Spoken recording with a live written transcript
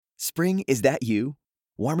Spring, is that you?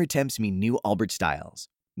 Warmer temps mean new Allbirds styles.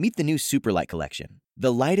 Meet the new Superlight collection,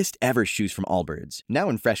 the lightest ever shoes from Allbirds, now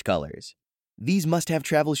in fresh colors. These must-have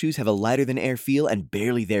travel shoes have a lighter-than-air feel and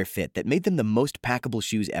barely there fit that made them the most packable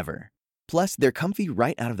shoes ever. Plus, they're comfy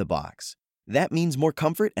right out of the box. That means more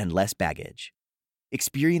comfort and less baggage.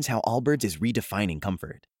 Experience how Allbirds is redefining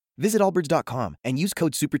comfort. Visit allbirds.com and use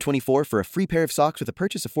code SUPER24 for a free pair of socks with a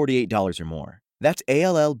purchase of $48 or more. That's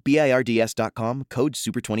ALLBIRDS.com, code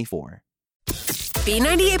SUPER24.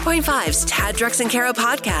 B98.5's Tad, Drex, and Kara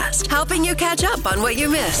podcast, helping you catch up on what you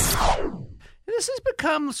missed. This has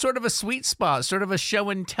become sort of a sweet spot, sort of a show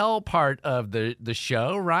and tell part of the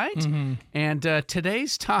show, right? Mm-hmm. And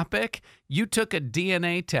today's topic, you took a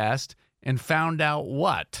DNA test and found out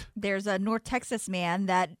what? There's a North Texas man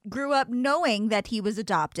that grew up knowing that he was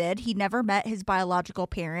adopted. He never met his biological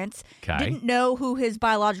parents. Okay. Didn't know who his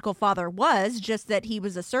biological father was, just that he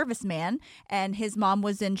was a serviceman and his mom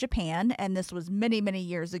was in Japan. And this was many, many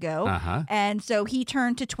years ago. Uh-huh. And so he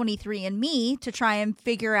turned to 23andMe to try and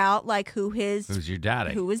figure out like who's your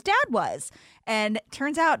daddy? Who his dad was. And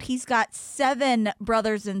turns out he's got 7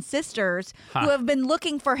 brothers and sisters who have been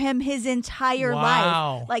looking for him his entire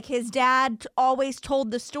life. Like his dad always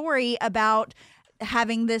told the story about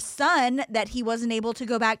having this son that he wasn't able to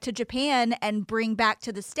go back to Japan and bring back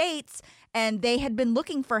to the States. And they had been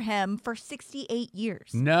looking for him for 68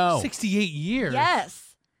 years. No. 68 years? Yes.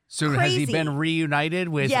 So Crazy. Has he been reunited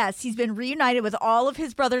with? Yes, he's been reunited with all of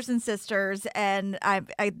his brothers and sisters, and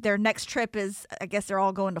their next trip is, I guess they're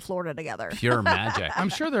all going to Florida together. Pure magic. I'm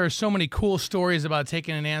sure there are so many cool stories about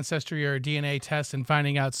taking an ancestry or a DNA test and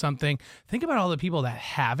finding out something. Think about all the people that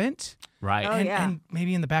haven't. Right. Oh, And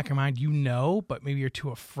maybe in the back of your mind, you know, but maybe you're too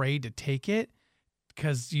afraid to take it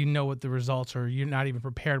because you know what the results are. You're not even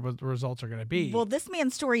prepared what the results are going to be. Well, this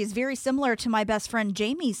man's story is very similar to my best friend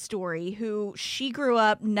Jamie's story, who she grew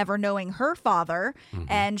up never knowing her father,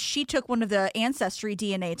 and she took one of the ancestry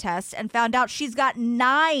DNA tests and found out she's got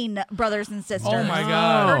 9 brothers and sisters. Oh, my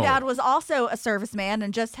God. Her dad was also a serviceman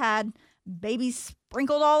and just had babies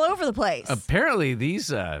sprinkled all over the place. Apparently,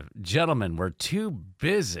 these gentlemen were too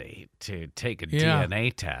busy to take a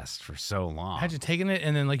DNA test for so long. Had you taken it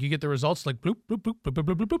and then like you get the results like bloop, bloop, bloop, bloop,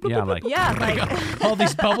 bloop, bloop, bloop, Yeah, bloop, like- bloop. Yeah, like all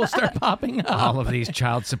these bubbles start popping up. All of these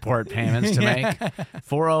child support payments to make.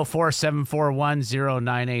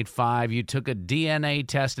 404-741-0985. You took a DNA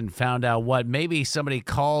test and found out what? Maybe somebody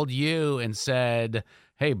called you and said,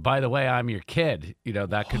 hey, by the way, I'm your kid. You know,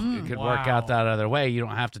 that could work out that other way. You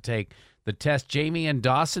don't have to take the test. Jamie in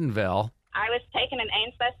Dawsonville. I was taking an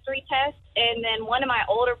ancestry test, and then one of my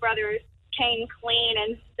older brothers came clean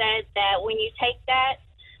and said that when you take that,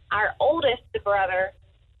 our oldest brother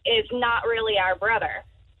is not really our brother.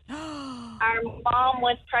 Our mom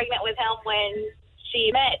was pregnant with him when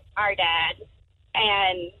she met our dad,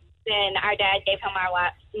 and then our dad gave him our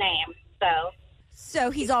last name.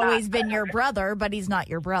 So he's always been your brother, but he's not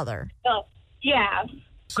your brother. So yeah.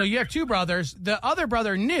 So you have 2 brothers. The other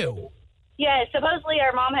brother knew. Yeah, supposedly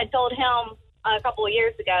our mom had told him a couple of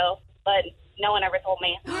years ago, but no one ever told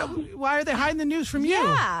me. Why are they hiding the news from you?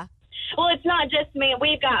 Yeah. Well, it's not just me.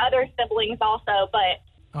 We've got other siblings also, but...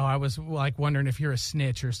 Oh, I was like wondering if you're a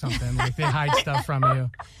snitch or something. Like they hide stuff from you.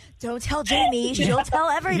 Don't tell Jamie. She'll tell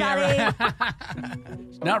everybody.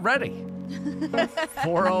 Not ready.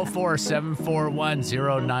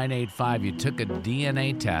 404-741-0985. You took a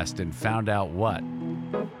DNA test and found out what?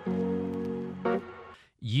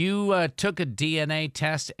 You took a DNA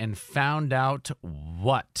test and found out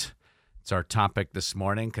what? It's our topic this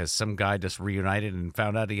morning because some guy just reunited and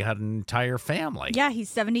found out he had an entire family. Yeah,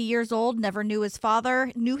 he's 70 years old, never knew his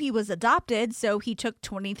father, knew he was adopted, so he took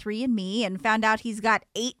 23andMe and found out he's got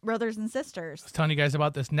 8 brothers and sisters. I was telling you guys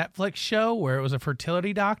about this Netflix show where it was a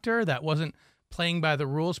fertility doctor that wasn't playing by the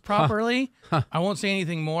rules properly. I won't say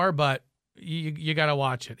anything more, but you got to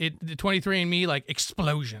watch it. The 23andMe, like,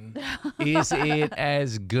 explosion. Is it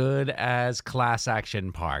as good as Class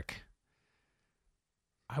Action Park?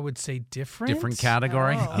 I would say different. Different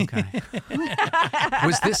category? Oh. Okay.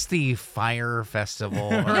 Was this the Fire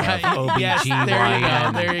Festival of Right. OBGYN Yes,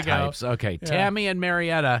 there you go. types? Okay. Yeah. Tammy and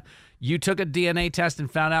Marietta, you took a DNA test and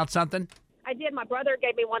found out something? I did. My brother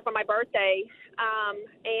gave me one for my birthday,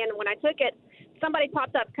 and when I took it, somebody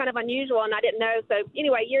popped up kind of unusual, and I didn't know. So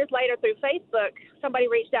anyway, years later through Facebook, somebody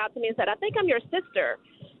reached out to me and said, I think I'm your sister.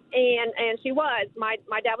 And she was. My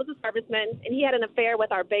dad was a serviceman, and he had an affair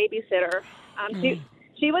with our babysitter.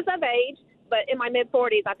 She was of age, but in my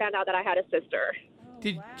mid-40s, I found out that I had a sister.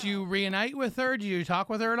 Did you reunite with her? Did you talk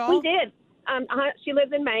with her at all? We did. She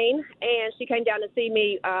lives in Maine, and she came down to see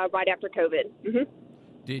me right after COVID. Mm-hmm.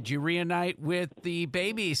 Did you reunite with the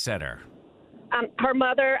babysitter? Her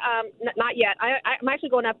mother, not yet. I'm actually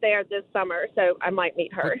going up there this summer, so I might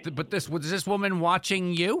meet her. But was this woman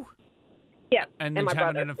watching you? Yeah, and my having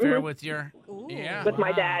brother. an affair Mhm. with your With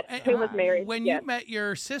my dad, who was married. When yes. you met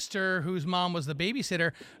your sister, whose mom was the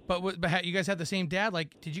babysitter, but you guys had the same dad,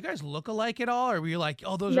 like, did you guys look alike at all? Or were you like,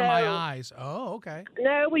 oh, those are my No. eyes? Oh, okay.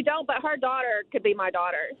 No, we don't, but her daughter could be my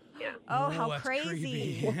daughter. Yeah. Oh, Ooh, how that's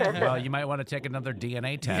crazy. creepy. Well, you might want to take another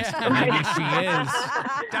DNA test. Yeah. Maybe she is.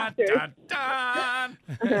 Dun, dun, dun.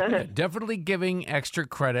 Definitely giving extra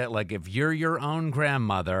credit. Like if you're your own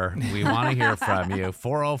grandmother, we want to hear from you.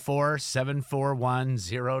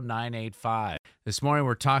 404-741-0985. This morning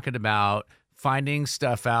we're talking about finding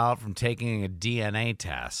stuff out from taking a DNA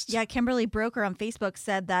test. Yeah, Kimberly Broker on Facebook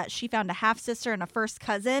said that she found a half-sister and a first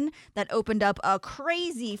cousin that opened up a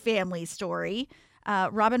crazy family story.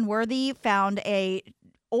 Robin Worthy found a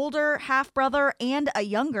older half-brother and a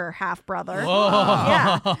younger half-brother. Whoa.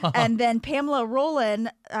 Yeah. And then Pamela Rowland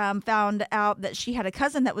found out that she had a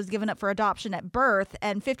cousin that was given up for adoption at birth.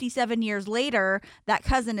 And 57 years later, that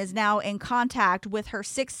cousin is now in contact with her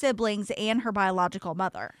 6 siblings and her biological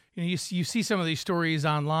mother. You know, you see some of these stories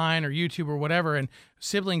online or YouTube or whatever, and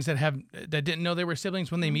siblings that didn't know they were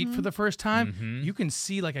siblings when they meet for the first time, you can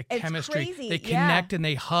see like a It's chemistry. crazy, They connect and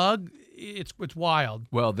they hug. It's wild.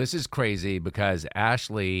 Well, this is crazy because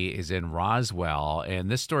Ashley is in Roswell,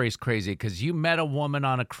 and this story is crazy because you met a woman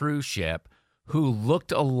on a cruise ship who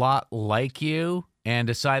looked a lot like you and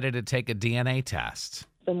decided to take a DNA test.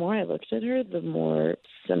 The more I looked at her, the more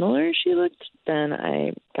similar she looked. Then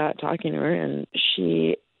I got talking to her, and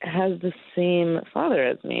she has the same father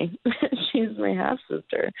as me. She's my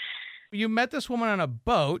half-sister. You met this woman on a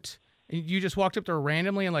boat. You just walked up to her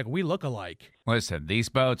randomly and like, we look alike. Listen, these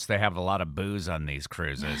boats, they have a lot of booze on these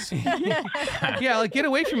cruises. Yeah, like, get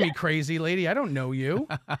away from me, crazy lady. I don't know you.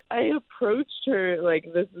 I approached her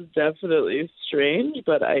like, this is definitely strange,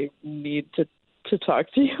 but I need to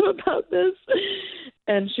talk to you about this.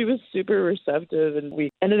 And she was super receptive, and we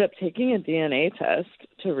ended up taking a DNA test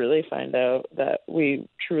to really find out that we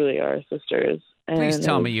truly are sisters. Please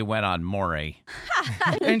tell me you went on Maury.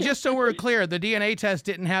 And just so we're clear, the DNA test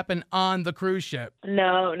didn't happen on the cruise ship.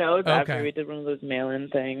 No, it's after Okay. we did one of those mail-in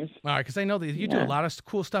things. All right, because I know that you do a lot of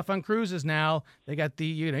cool stuff on cruises now. They got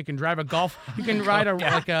you can drive a golf, you can ride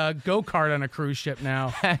like a go-kart on a cruise ship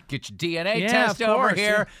now. Get your DNA Yeah, test of over course.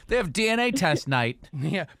 here. They have DNA test night.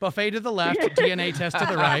 Yeah, buffet to the left, DNA test to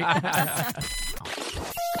the right.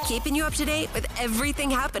 Keeping you up to date with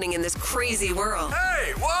everything happening in this crazy world.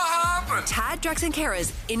 Hey, what happened? Tad, Drex, and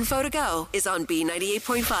Kara's Info to Go is on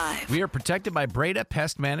B98.5. We are protected by Breda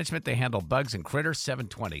Pest Management. They handle bugs and critters.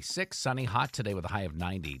 726. Sunny, hot today with a high of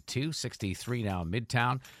 92. 63 now in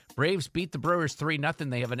Midtown. Braves beat the Brewers 3-0.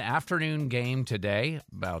 They have an afternoon game today,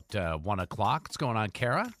 about 1 o'clock. What's going on,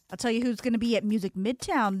 Kara? I'll tell you who's going to be at Music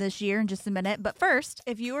Midtown this year in just a minute. But first,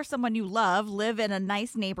 if you or someone you love live in a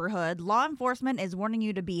nice neighborhood, law enforcement is warning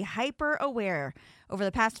you to be hyper aware. Over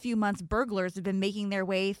the past few months, burglars have been making their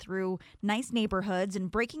way through nice neighborhoods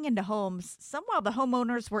and breaking into homes, some while the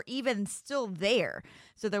homeowners were even still there.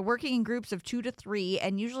 So they're working in groups of 2 to 3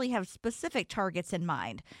 and usually have specific targets in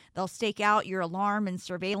mind. They'll stake out your alarm and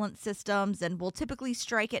surveillance systems and will typically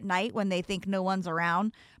strike at night when they think no one's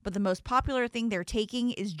around. But the most popular thing they're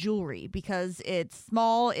taking is jewelry because it's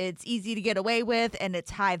small, it's easy to get away with, and it's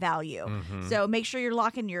high value. So make sure you're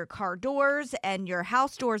locking your car doors and your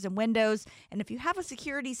house doors and windows. And if you have a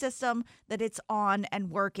security system, that it's on and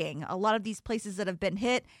working. A lot of these places that have been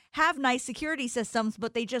hit have nice security systems,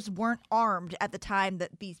 but they just weren't armed at the time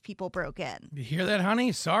that these people broke in. You hear that,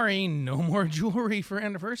 honey? Sorry, no more jewelry for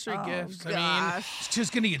anniversary gifts. I mean, gosh. it's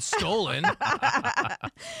just going to get stolen.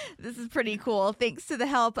 This is pretty cool. Thanks to the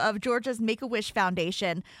help of Georgia's Make-A-Wish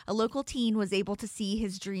Foundation, a local teen was able to see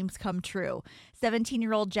his dreams come true.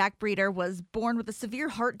 17-year-old Jack Breeder was born with a severe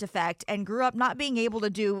heart defect and grew up not being able to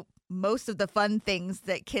do most of the fun things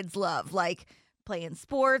that kids love, like playing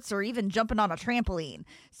sports or even jumping on a trampoline.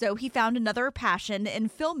 So he found another passion in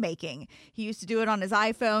filmmaking. He used to do it on his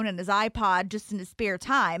iPhone and his iPod just in his spare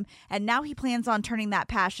time, and now he plans on turning that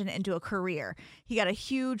passion into a career. He got a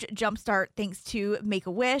huge jumpstart thanks to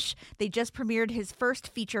Make-A-Wish. They just premiered his first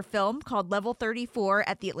feature film called Level 34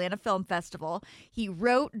 at the Atlanta Film Festival. He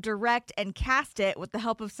wrote, direct, and cast it with the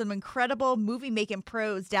help of some incredible movie-making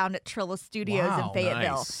pros down at Trilla Studios in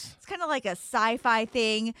Fayetteville. Nice. It's kind of like a sci-fi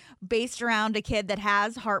thing based around a kid that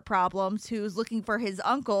has heart problems who's looking for his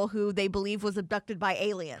uncle who they believe was abducted by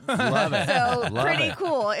aliens. Love it. So Love pretty it.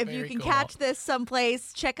 cool. If you Very can cool. catch this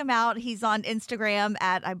someplace, check him out. He's on Instagram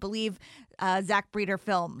at, I believe, Zach Breeder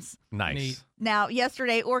Films. Nice. Neat. Now,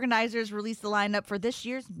 yesterday, organizers released the lineup for this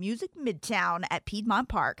year's Music Midtown at Piedmont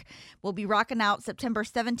Park. We'll be rocking out September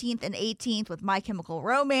 17th and 18th with My Chemical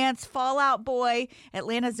Romance, Fall Out Boy,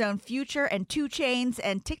 Atlanta's Own Future, and 2 Chainz,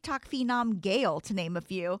 and TikTok phenom Gale, to name a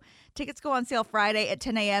few. Tickets go on sale Friday at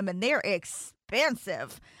 10 a.m., and they're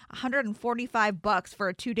expensive. $145 for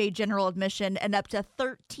a 2-day general admission and up to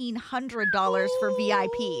 $1,300 for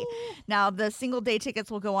VIP. Now, the single-day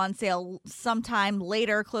tickets will go on sale sometime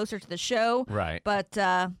later, closer to the show. Right. But,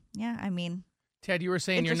 yeah, I mean, Ted, you were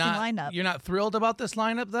saying you're interesting not lineup. you're not thrilled about this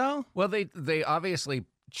lineup, though? Well, they obviously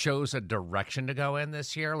chose a direction to go in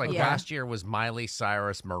this year. Like Yeah. last year was Miley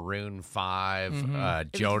Cyrus, Maroon 5, It was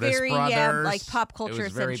Jonas very, Brothers. like pop culture It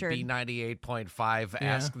was very centered.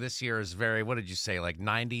 B98.5-esque. This year is very, what did you say, like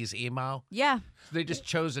 90s emo? Yeah. They just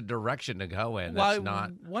chose a direction to go in. Well, That's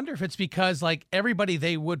not... I wonder if it's because like everybody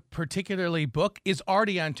they would particularly book is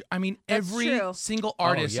already on. I mean, That's every true. single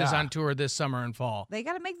artist is yeah. on tour this summer and fall. They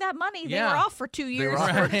got to make that money. They Yeah. were off for 2 They years. were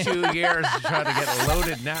off for 2 years trying to get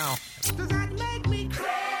loaded now.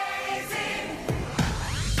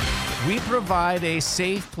 We provide a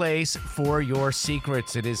safe place for your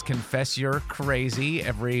secrets. It is Confess You're Crazy.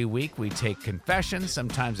 Every week we take confessions.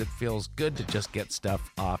 Sometimes it feels good to just get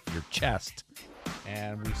stuff off your chest.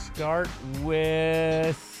 And we start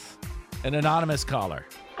with an anonymous caller.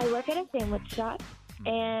 I work at a sandwich shop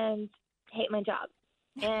and hate my job.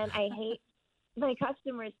 And I hate my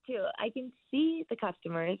customers too. I can see the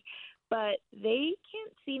customers, but they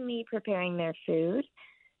can't see me preparing their food.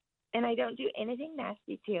 And I don't do anything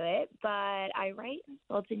nasty to it, but I write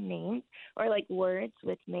insulting names or like words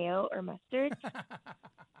with mayo or mustard.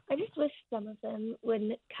 I just wish some of them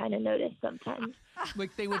would kind of notice sometimes.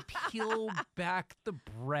 Like they would peel back the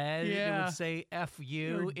bread. It Yeah. would say F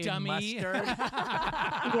you in dummy. mustard.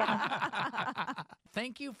 Yeah.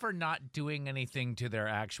 Thank you for not doing anything to their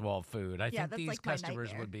actual food. I Yeah, think that's these like my customers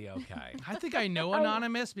nightmare. would be okay. I think I know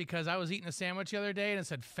Anonymous because I was eating a sandwich the other day and it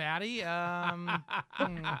said fatty. That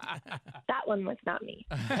one was not me.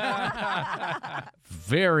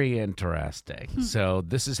 Very interesting. So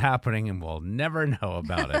this is happening and we'll never know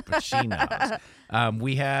about it, but she knows.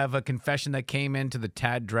 We have a confession that came into the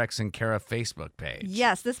Tad, Drex, and Kara Facebook page.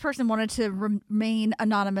 Yes, this person wanted to remain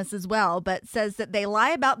anonymous as well, but says that they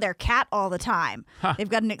lie about their cat all the time. They've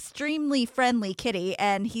got an extremely friendly kitty,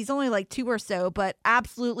 and he's only like 2 or so, but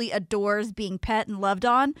absolutely adores being pet and loved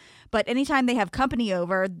on. But anytime they have company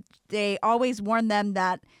over, they always warn them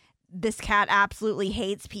that this cat absolutely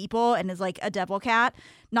hates people and is like a devil cat,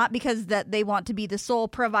 not because that they want to be the sole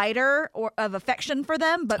provider or of affection for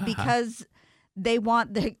them, but because they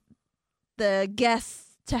want the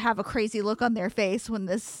guests to have a crazy look on their face when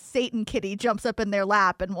this Satan kitty jumps up in their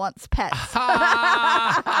lap and wants pets.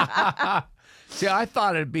 See, I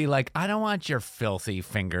thought it'd be like, I don't want your filthy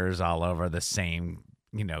fingers all over the same,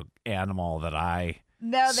 animal that I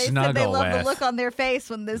No, they said snuggle they love with. the look on their face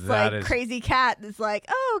when this That is- crazy cat is like,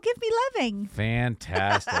 "Oh, give me loving."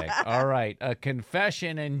 Fantastic. All right, a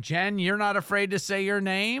confession. And Jen, you're not afraid to say your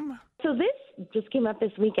name? So this just came up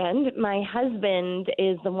this weekend. My husband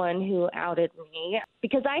is the one who outed me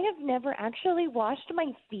because I have never actually washed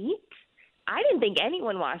my feet. I didn't think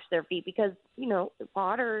anyone washed their feet because,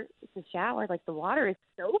 water, it's a shower, like the water is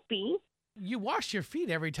soapy. You wash your feet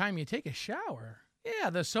every time you take a shower. Yeah,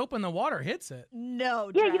 the soap and the water hits it.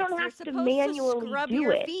 No, Yeah, you Drex, don't you're have to supposed manually scrub do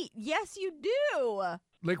your it. feet. Yes, you do.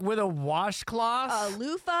 Like with a washcloth? A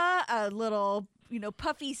loofah, a little,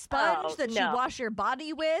 puffy sponge Oh, that you no. wash your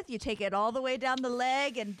body with. You take it all the way down the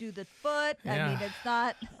leg and do the foot. I Yeah. mean, it's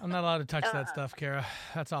not. I'm not allowed to touch that stuff, Kara.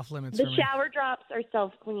 That's off limits The for me. shower drops are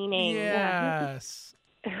self-cleaning. Yes.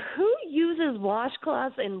 Who uses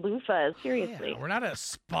washcloths and loofahs? Seriously. Yeah, we're not a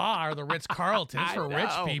spa or the Ritz-Carlton. It's I for rich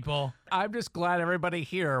know. people, I'm just glad everybody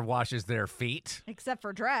here washes their feet. Except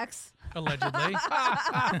for Drex. allegedly.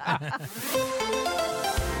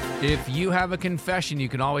 If you have a confession, you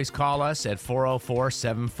can always call us at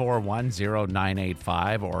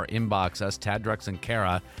 404-741-0985 or inbox us, Tad, Drex, and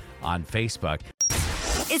Kara, on Facebook.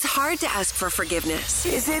 It's hard to ask for forgiveness.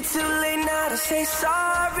 Is it too late now to say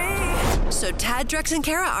sorry? So Tad, Drex, and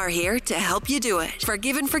Kara are here to help you do it.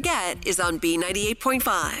 Forgive and Forget is on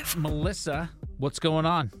B98.5. Melissa, what's going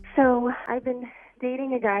on? So I've been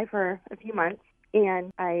dating a guy for a few months,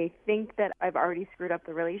 and I think that I've already screwed up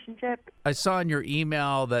the relationship. I saw in your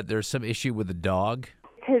email that there's some issue with the dog.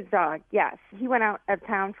 His dog, yes. He went out of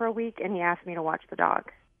town for a week, and he asked me to watch the dog.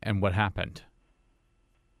 And what happened?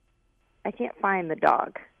 I can't find the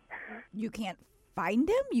dog. You can't find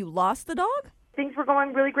him? You lost the dog? Things were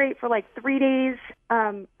going really great for like 3 days.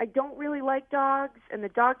 I don't really like dogs, and the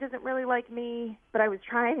dog doesn't really like me, but I was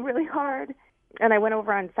trying really hard. And I went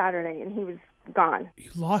over on Saturday, and he was gone. You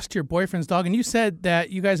lost your boyfriend's dog, and you said that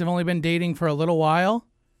you guys have only been dating for a little while?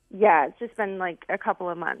 Yeah, it's just been like a couple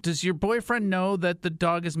of months. Does your boyfriend know that the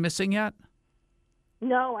dog is missing yet?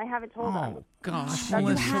 No, I haven't told him. Oh, gosh, You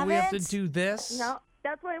Melissa, we have to haven't? do this? No,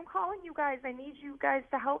 that's why I'm calling you guys. I need you guys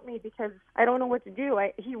to help me because I don't know what to do.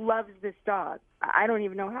 He loves this dog. I don't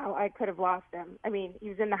even know how I could have lost him. I mean, he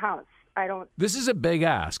was in the house. This is a big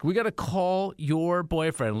ask. We got to call your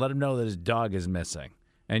boyfriend, let him know that his dog is missing,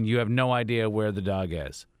 and you have no idea where the dog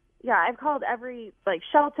is. Yeah, I've called every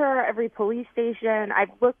shelter, every police station. I've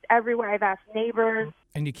looked everywhere. I've asked neighbors.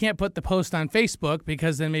 And you can't put the post on Facebook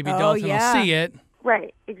because then maybe Dalton will see it.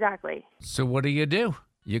 Right, exactly. So what do?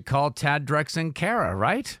 You call Tad, Drex, and Kara,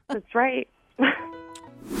 right? That's right.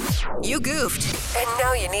 You goofed. And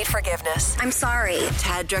now you need forgiveness. I'm sorry.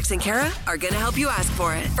 Tad, Drex, and Kara are going to help you ask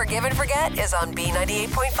for it. Forgive and Forget is on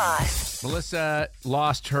B98.5. Melissa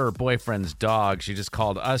lost her boyfriend's dog. She just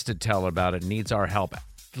called us to tell her about it. Needs our help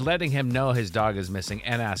letting him know his dog is missing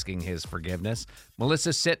and asking his forgiveness.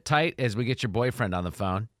 Melissa, sit tight as we get your boyfriend on the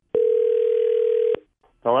phone.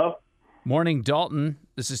 Hello? Morning, Dalton.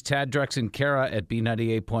 This is Tad, Drex, and Kara at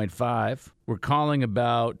B98.5. We're calling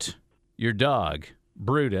about your dog,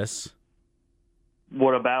 Brutus.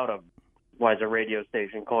 What about him? Why is a radio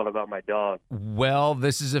station calling about my dog? Well,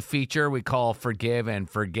 this is a feature we call Forgive and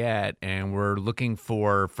Forget, and we're looking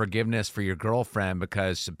for forgiveness for your girlfriend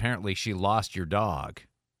because apparently she lost your dog.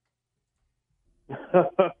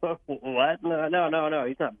 What? No.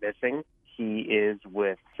 He's not missing. He is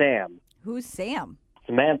with Sam. Who's Sam?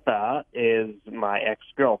 Samantha is my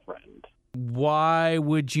ex-girlfriend. Why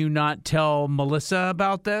would you not tell Melissa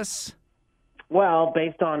about this? Well,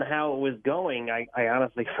 based on how it was going, I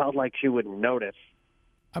honestly felt like she wouldn't notice.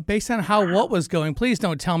 Based on how what was going, please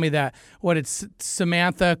don't tell me that. What did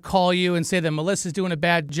Samantha call you and say that Melissa's doing a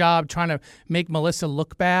bad job trying to make Melissa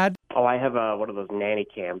look bad? Oh, I have one of those nanny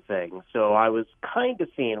cam things, so I was kind of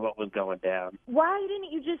seeing what was going down. Why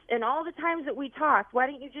didn't you just, in all the times that we talked, why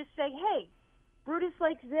didn't you just say, hey, Brutus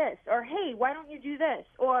likes this, or hey, why don't you do this,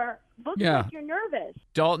 or looks like you're nervous?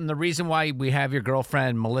 Dalton, the reason why we have your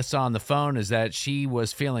girlfriend Melissa on the phone is that she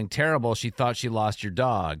was feeling terrible. She thought she lost your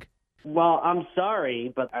dog. Well, I'm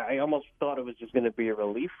sorry, but I almost thought it was just going to be a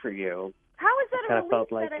relief for you. How is that a relief? I kind of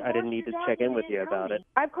felt like I didn't need to check in with you about it.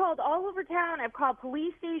 I've called all over town. I've called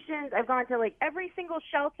police stations. I've gone to like every single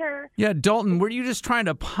shelter. Yeah, Dalton, were you just trying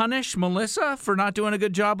to punish Melissa for not doing a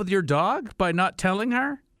good job with your dog by not telling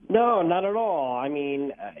her? No, not at all. I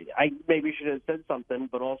mean, I maybe should have said something,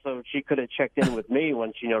 but also she could have checked in with me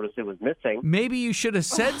when she noticed it was missing. Maybe you should have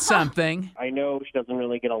said something. I know she doesn't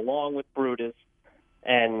really get along with Brutus,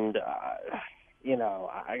 and,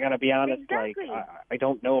 I got to be honest, exactly. I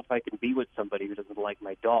don't know if I can be with somebody who doesn't like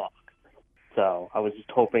my dog. So I was just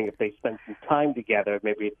hoping if they spent some time together,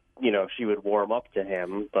 maybe, she would warm up to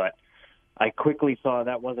him, but I quickly saw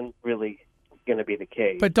that wasn't really going to be the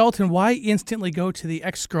case. But Dalton, why instantly go to the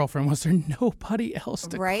ex-girlfriend? Was there nobody else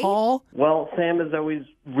to call? Well, Sam has always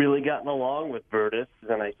really gotten along with Brutus,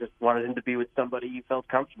 and I just wanted him to be with somebody he felt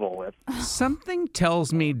comfortable with. Something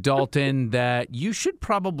tells me, Dalton, that you should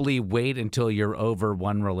probably wait until you're over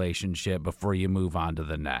one relationship before you move on to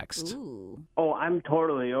the next. Ooh. Oh, I'm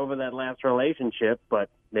totally over that last relationship,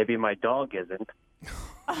 but maybe my dog isn't.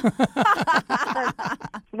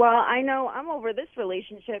 Well, I know I'm over this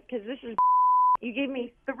relationship because this is. You gave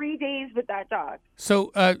me 3 days with that dog.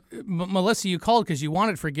 So, Melissa, you called because you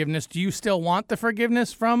wanted forgiveness. Do you still want the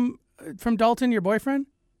forgiveness from Dalton, your boyfriend?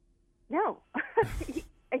 No.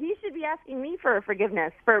 He should be asking me for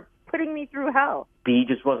forgiveness for putting me through hell. B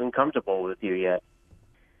just wasn't comfortable with you yet.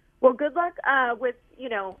 Well, good luck with,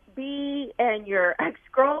 B and your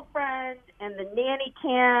ex-girlfriend and the nanny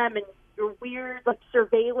cam and your weird,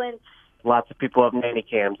 surveillance. Lots of people have nanny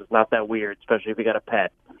cams. It's not that weird, especially if you got a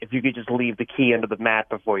pet. If you could just leave the key under the mat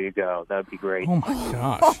before you go, that would be great. Oh, my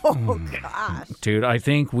gosh. Oh, gosh. Dude, I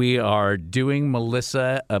think we are doing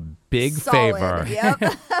Melissa a big Solid. favor.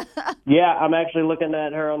 Yep. Yeah, I'm actually looking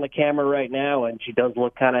at her on the camera right now, and she does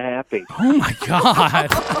look kind of happy. Oh, my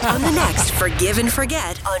God. On the next Forgive and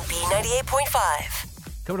Forget on B98.5.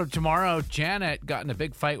 Coming up tomorrow, Janet got in a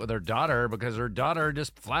big fight with her daughter because her daughter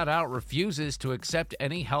just flat out refuses to accept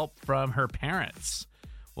any help from her parents.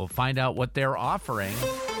 We'll find out what they're offering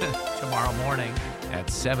tomorrow morning at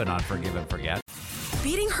 7 on Forgive and Forget.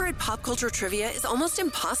 Beating her at pop culture trivia is almost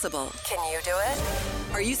impossible. Can you do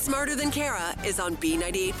it? Are You Smarter Than Kara is on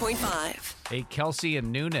B98.5. Hey, Kelsey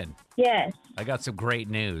and Noonan. Yes. I got some great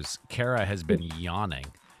news. Kara has been yawning.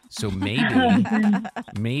 So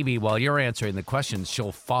maybe while you're answering the questions,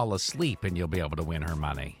 she'll fall asleep and you'll be able to win her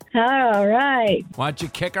money. All right. Why don't you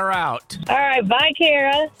kick her out? All right. Bye,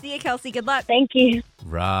 Kara. See you, Kelsey. Good luck. Thank you.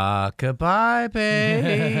 Rockabye,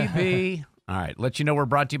 baby. All right. Let you know we're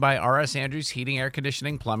brought to you by R.S. Andrews Heating, Air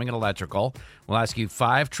Conditioning, Plumbing, and Electrical. We'll ask you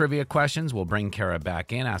 5 trivia questions. We'll bring Kara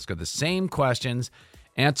back in, ask her the same questions.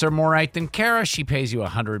 Answer more right than Kara, she pays you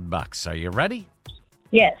 $100. Are you ready?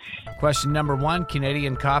 Yes. Question number 1,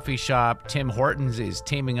 Canadian coffee shop Tim Hortons is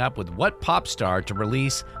teaming up with what pop star to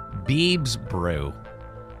release Biebs Brew?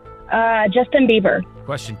 Justin Bieber.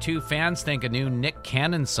 Question 2, fans think a new Nick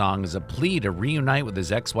Cannon song is a plea to reunite with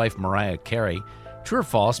his ex-wife Mariah Carey. True or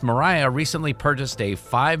false, Mariah recently purchased a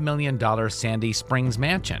 $5 million Sandy Springs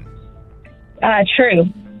mansion? True.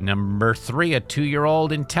 Number 3, a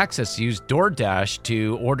 2-year-old in Texas used DoorDash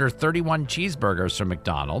to order 31 cheeseburgers from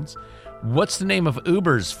McDonald's. What's the name of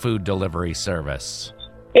Uber's food delivery service?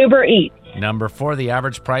 Uber Eats. Number 4, the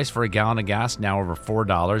average price for a gallon of gas now over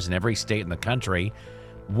 $4 in every state in the country.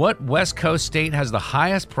 What West Coast state has the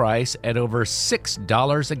highest price at over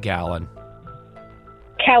 $6 a gallon?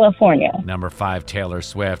 California. Number 5, Taylor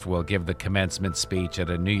Swift will give the commencement speech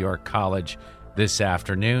at a New York college this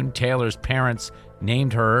afternoon. Taylor's parents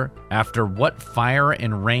named her after what fire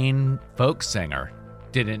and rain folk singer?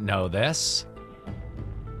 Didn't know this.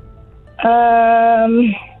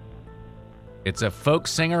 It's a folk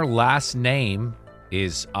singer. Last name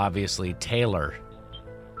is obviously Taylor.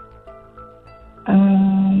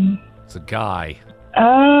 It's a guy.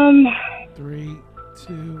 3,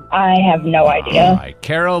 2. I have no idea. All right.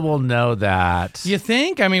 Carol will know that. You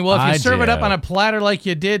think? I mean, well, if you I serve it up do. on a platter like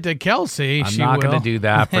you did to Kelsey, I'm she not going will. to do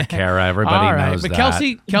that for Kara. Everybody All right, knows but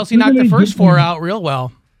that. Kelsey knocked the first 4 out real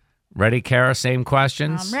well. Ready, Kara? Same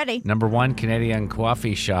questions? I'm ready. Number 1, Canadian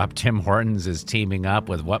coffee shop Tim Hortons is teaming up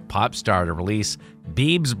with what pop star to release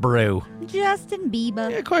Biebs Brew? Justin Bieber.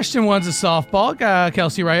 Yeah, question 1's a softball.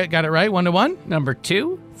 Kelsey got it right, 1-1. Number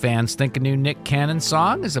 2, fans think a new Nick Cannon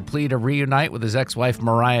song is a plea to reunite with his ex-wife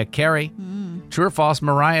Mariah Carey. True or false,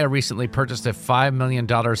 Mariah recently purchased a $5 million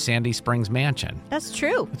Sandy Springs mansion? That's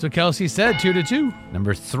true. That's what Kelsey said, 2-2.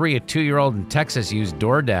 Number 3, a 2-year-old in Texas used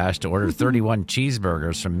DoorDash to order 31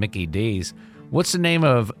 cheeseburgers from Mickey D's. What's the name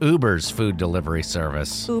of Uber's food delivery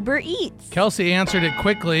service? Uber Eats. Kelsey answered it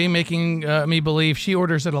quickly, making me believe she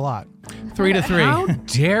orders it a lot. 3-3. How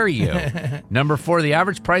dare you? Number 4, the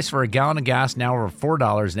average price for a gallon of gas now over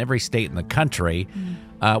 $4 in every state in the country.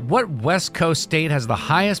 What West Coast state has the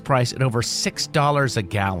highest price at over $6 a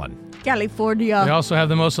gallon? California. We also have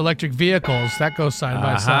the most electric vehicles. That goes side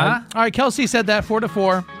by side. All right, Kelsey said that,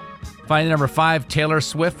 4-4. Finally, number 5, Taylor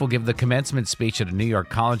Swift will give the commencement speech at a New York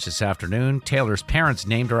college this afternoon. Taylor's parents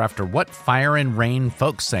named her after what fire and rain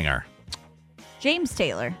folk singer? James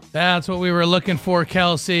Taylor. That's what we were looking for,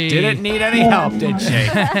 Kelsey. Didn't need any help, did she?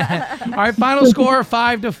 All right, final score,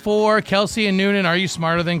 5-4. Kelsey and Noonan, are you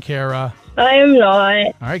smarter than Kara? I am not.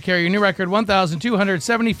 All right, Kara, your new record,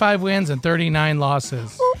 1,275 wins and 39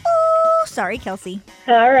 losses. Ooh, sorry, Kelsey.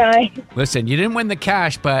 All right. Listen, you didn't win the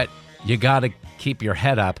cash, but you got to keep your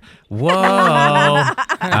head up. Whoa.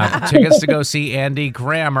 Tickets to go see Andy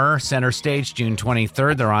Grammer, Center Stage, June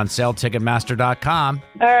 23rd. They're on sale, Ticketmaster.com.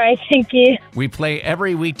 All right, thank you. We play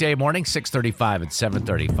every weekday morning, 6:35 and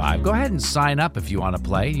 7:35. Go ahead and sign up if you want to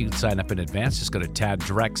play. You can sign up in advance. Just go to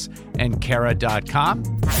TadDrexandKara.com.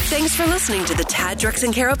 Thanks for listening to the Tad, Drex,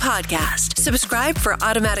 and Kara podcast. Subscribe for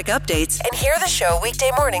automatic updates and hear the show weekday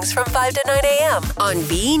mornings from 5 to 9 a.m. on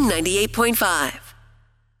B98.5.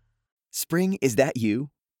 Spring, is that you?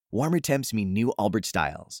 Warmer temps mean new Allbirds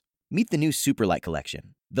styles. Meet the new Superlight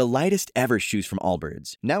collection, the lightest ever shoes from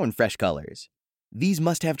Allbirds, now in fresh colors. These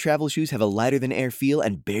must-have travel shoes have a lighter-than-air feel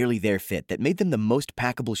and barely there fit that made them the most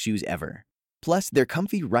packable shoes ever. Plus, they're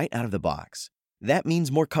comfy right out of the box. That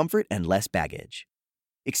means more comfort and less baggage.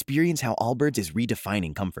 Experience how Allbirds is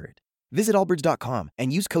redefining comfort. Visit allbirds.com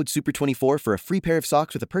and use code SUPER24 for a free pair of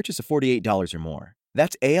socks with a purchase of $48 or more.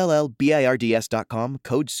 That's ALLBIRDS.com,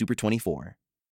 code SUPER24.